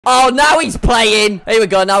Oh, now he's playing. Here we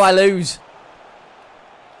go. Now I lose.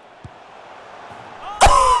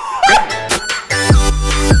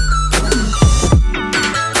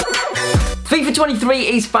 FIFA 23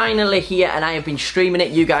 is finally here and I have been streaming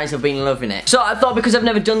it. You guys have been loving it. So I thought because I've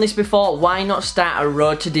never done this before, why not start a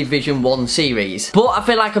Road to Division 1 series? But I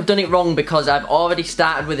feel like I've done it wrong because I've already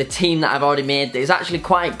started with a team that I've already made that is actually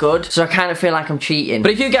quite good. So I kind of feel like I'm cheating.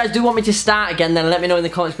 But if you guys do want me to start again, then let me know in the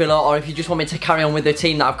comments below. Or if you just want me to carry on with the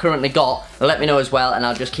team that I've currently got, let me know as well and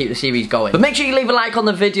I'll just keep the series going. But make sure you leave a like on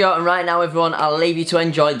the video. And right now everyone, I'll leave you to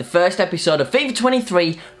enjoy the first episode of FIFA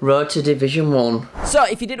 23 Road to Division 1. So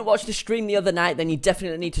if you didn't watch the stream the other night, then you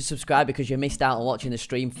definitely need to subscribe because you missed out on watching the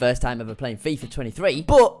stream. First time ever playing FIFA 23.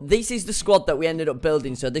 But this is the squad that we ended up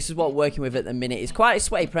building, so this is what we're working with at the minute. It's quite a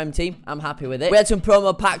sweaty Prem team. I'm happy with it. We had some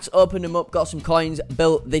promo packs, opened them up, got some coins,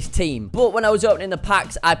 built this team. But when I was opening the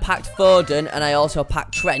packs, I packed Foden and I also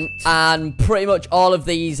packed Trent, and pretty much all of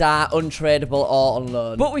these are untradeable or on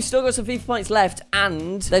loan. But we've still got some FIFA points left,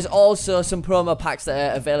 and there's also some promo packs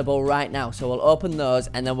that are available right now, so we'll open those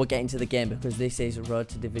and then we'll get into the game because this is Road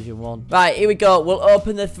to Division 1. Right, here we go. We'll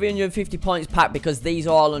open the 350 points pack because these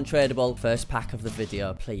are all untradeable. First pack of the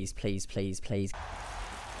video. Please, please, please, please.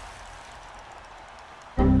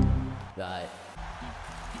 Right.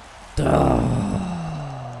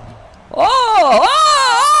 Oh!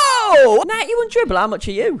 91 dribble, how much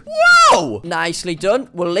are you? Whoa! Nicely done.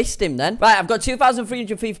 We'll list him then. Right, I've got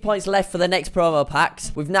 2,300 FIFA points left for the next promo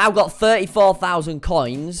packs. We've now got 34,000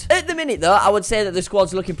 coins. At the minute, though, I would say that the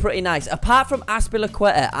squad's looking pretty nice. Apart from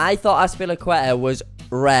Azpilicueta, I thought Azpilicueta was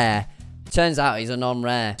rare. Turns out he's a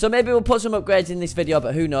non-rare. So maybe we'll put some upgrades in this video,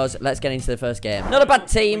 but who knows? Let's get into the first game. Not a bad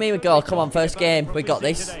team. Here we go. Come on, first game. We got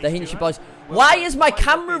this. The Hinchy boys. Why is my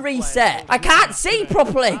camera reset? I can't see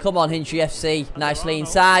properly. Come on, Hinchy FC. Nicely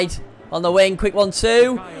inside. On the wing. Quick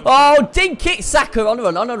 1-2. Oh, dink it. Saka on a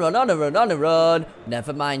run, on a run, on a run, on a run.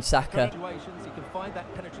 Never mind, Saka.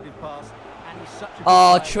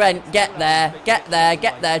 Oh, Trent. Get there. Get there.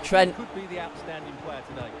 Get there, Trent.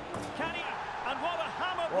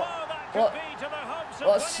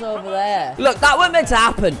 What's over there? Look, that wasn't meant to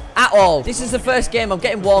happen at all. This is the first game. I'm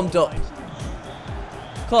getting warmed up.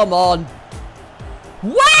 Come on.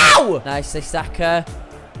 Wow! Nicely, Saka.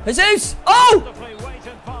 Jesus! Oh!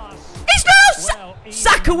 It's not!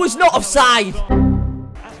 Saka was not offside.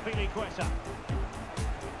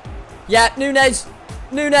 Yeah, Nunes.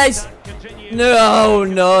 Nunes. No,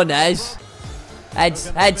 no, Nez. Heads,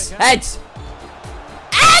 heads, heads.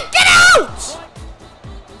 And get out!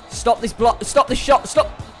 Stop this block. Stop this shot. Stop.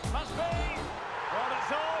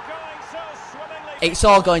 It's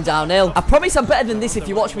all going downhill. I promise I'm better than this if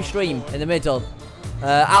you watch me stream. In the middle.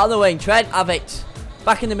 Out on the wing. Trent, have it.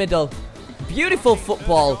 Back in the middle. Beautiful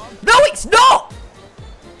football. No, it's not!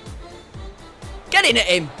 Get in at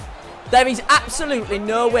him. There is absolutely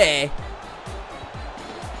no way.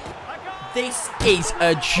 This is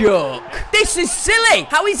a joke. This is silly.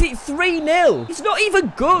 How is it 3-0? It's not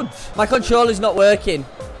even good. My controller's not working.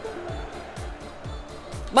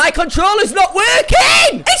 My controller's not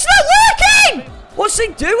working! It's not working! What's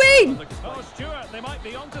it doing?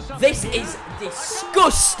 This is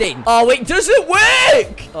disgusting. Oh, it doesn't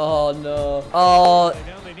work! Oh, no. Oh.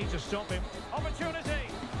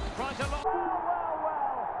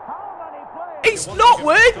 It's not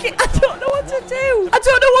working. I don't know what to do. I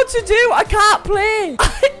don't know what to do. I can't play.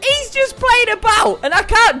 He's just playing about and I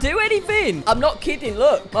can't do anything. I'm not kidding.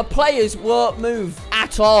 Look, my players won't move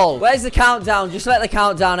at all. Where's the countdown? Just let the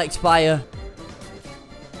countdown expire.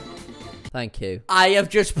 Thank you. I have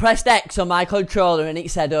just pressed X on my controller and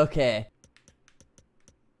it said okay.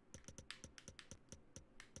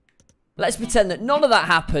 Let's pretend that none of that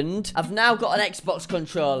happened. I've now got an Xbox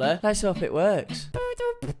controller. Let's hope it works.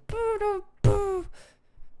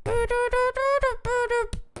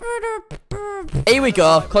 Here we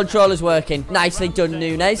go. Controller's working. Nicely done,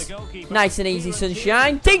 Nunes. Nice and easy,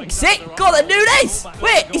 sunshine. Dinks it. Got the Nunes.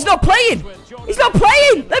 Wait, he's not playing. He's not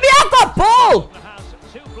playing. Let me have that ball.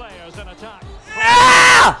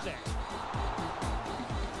 Ah!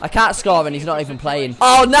 I can't score and he's not even playing.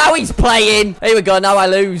 Oh, now he's playing. Here we go. Now I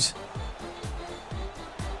lose.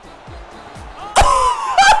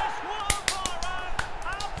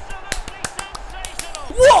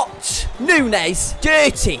 What? Nunes.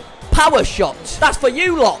 Dirty. Power shot. That's for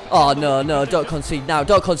you lot. Oh, no, no. Don't concede now.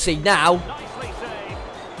 Don't concede now.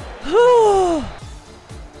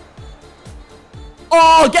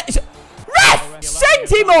 Oh, get this. Ref! Send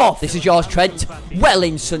him off. This is yours, Trent. Well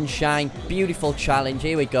in, sunshine. Beautiful challenge.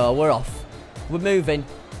 Here we go. We're off. We're moving.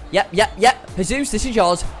 Yep, yep, yep. Jesus, this is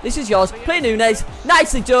yours. This is yours. Play Nunes.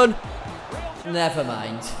 Nicely done. Never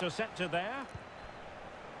mind.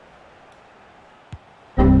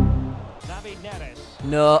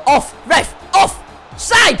 No. Off. Ref. Off.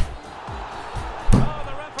 Side.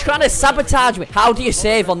 Trying to sabotage me. How do you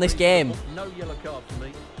save on this game? No yellow card for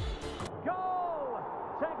me. Goal!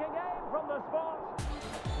 Taking aim from the spot.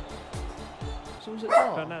 Someone's at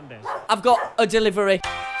the door. I've got a delivery.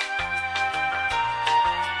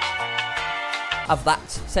 Have that.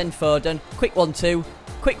 Send Foden. Quick 1-2.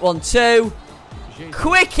 Quick 1-2.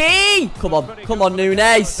 Quickie! Come on. Come on,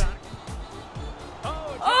 Nunes.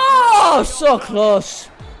 Oh, so close.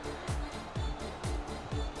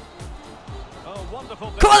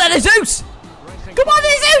 Come on then, Jesus! Come on,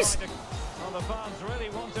 Jesus! Well, the fans really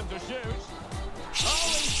want him to shoot.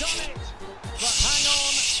 Oh, he's done it. But hang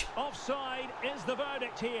on. Offside is the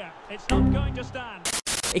verdict here. It's not going to stand.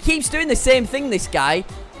 He keeps doing the same thing, this guy.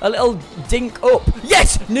 A little dink up.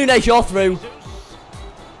 Yes! Nunes, you're through.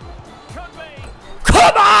 Could be.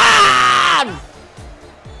 Come on!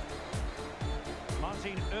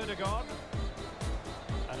 Martin Ødegaard.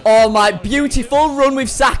 Oh, my beautiful run with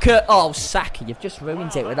Saka. Oh, Saka, you've just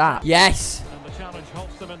ruined it with that. Yes. And the challenge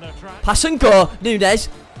halts them in their tracks. Pass and go. Nunes.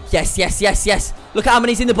 Yes, yes, yes, yes. Look how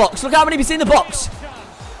many's in the box. Look how many's in the box.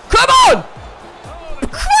 Come on!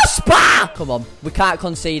 Crossbar! Come on. We can't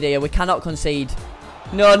concede here. We cannot concede.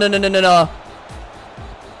 No, no, no, no, no, no.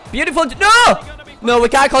 Beautiful. No! No, we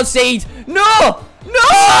can't concede. No!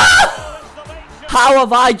 No! How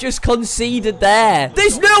have I just conceded there?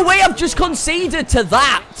 There's no way I've just conceded to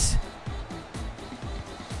that.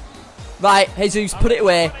 Right, Jesus, put it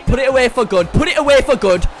away. Put it away for good. Put it away for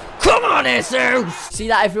good. Come on, Jesus! See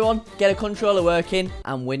that, everyone? Get a controller working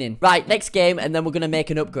and winning. Right, next game, and then we're going to make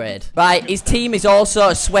an upgrade. Right, his team is also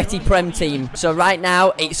a sweaty Prem team. So right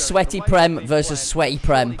now, it's sweaty Prem versus sweaty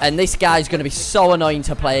Prem. And this guy's going to be so annoying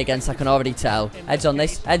to play against, I can already tell. Heads on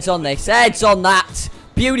this, heads on this, heads on that.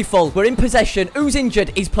 Beautiful. We're in possession. Who's injured?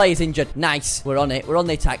 His player's injured. Nice. We're on it. We're on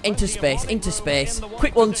the attack. Into space. Into space.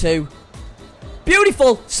 Quick 1-2.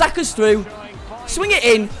 Beautiful. Saka's through. Swing it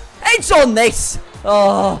in. Heads on this.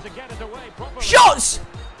 Oh. Shots.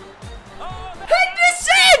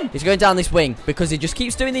 Henderson. He's going down this wing because he just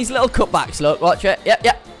keeps doing these little cutbacks. Look. Watch it. Yep.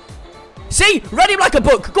 Yep. See? Read him like a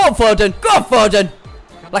book. Go on, Foden. Go on, Foden.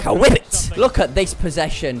 Like a whippet. Look at this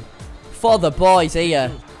possession for the boys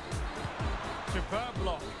here.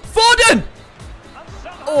 Foden!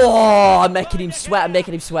 Oh, I'm making him sweat. I'm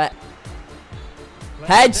making him sweat.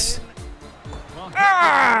 Heads.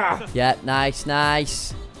 Ah! Yeah, nice,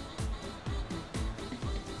 nice.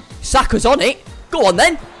 Saka's on it. Go on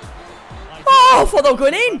then. Oh, I thought they were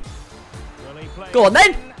going in. Go on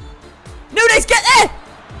then. Nunes, get there.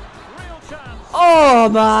 Oh,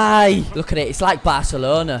 my. Look at it. It's like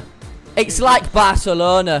Barcelona. It's like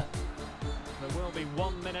Barcelona. There will be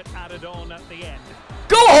 1 minute added on at the end.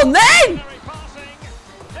 Go on then!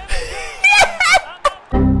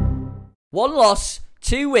 One loss,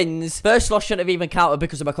 2 wins. First loss shouldn't have even counted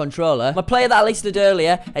because of my controller. My player that I listed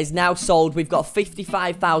earlier is now sold. We've got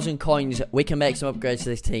 55,000 coins. We can make some upgrades to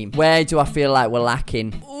this team. Where do I feel like we're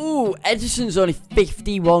lacking? Ooh, Edison's only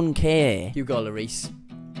 51k. Hugo Lloris.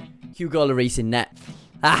 Hugo Lloris in net.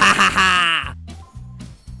 Ha ha ha ha!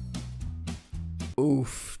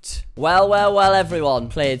 Oofed. Well, well, well, everyone.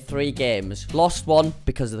 Played 3 games. Lost 1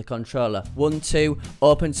 because of the controller. 1-2.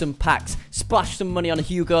 Opened some packs. Splashed some money on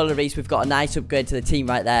Hugo Lloris. We've got a nice upgrade to the team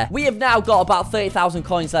right there. We have now got about 30,000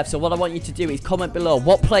 coins left. So what I want you to do is comment below.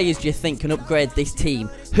 What players do you think can upgrade this team?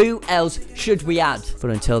 Who else should we add? But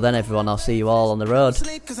until then, everyone, I'll see you all on the road to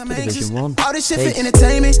Division 1. All this shit for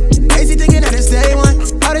entertainment. Crazy thinking that it's day one.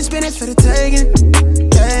 All this business for the taking.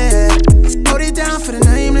 Yeah. Hold it down for the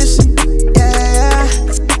nameless.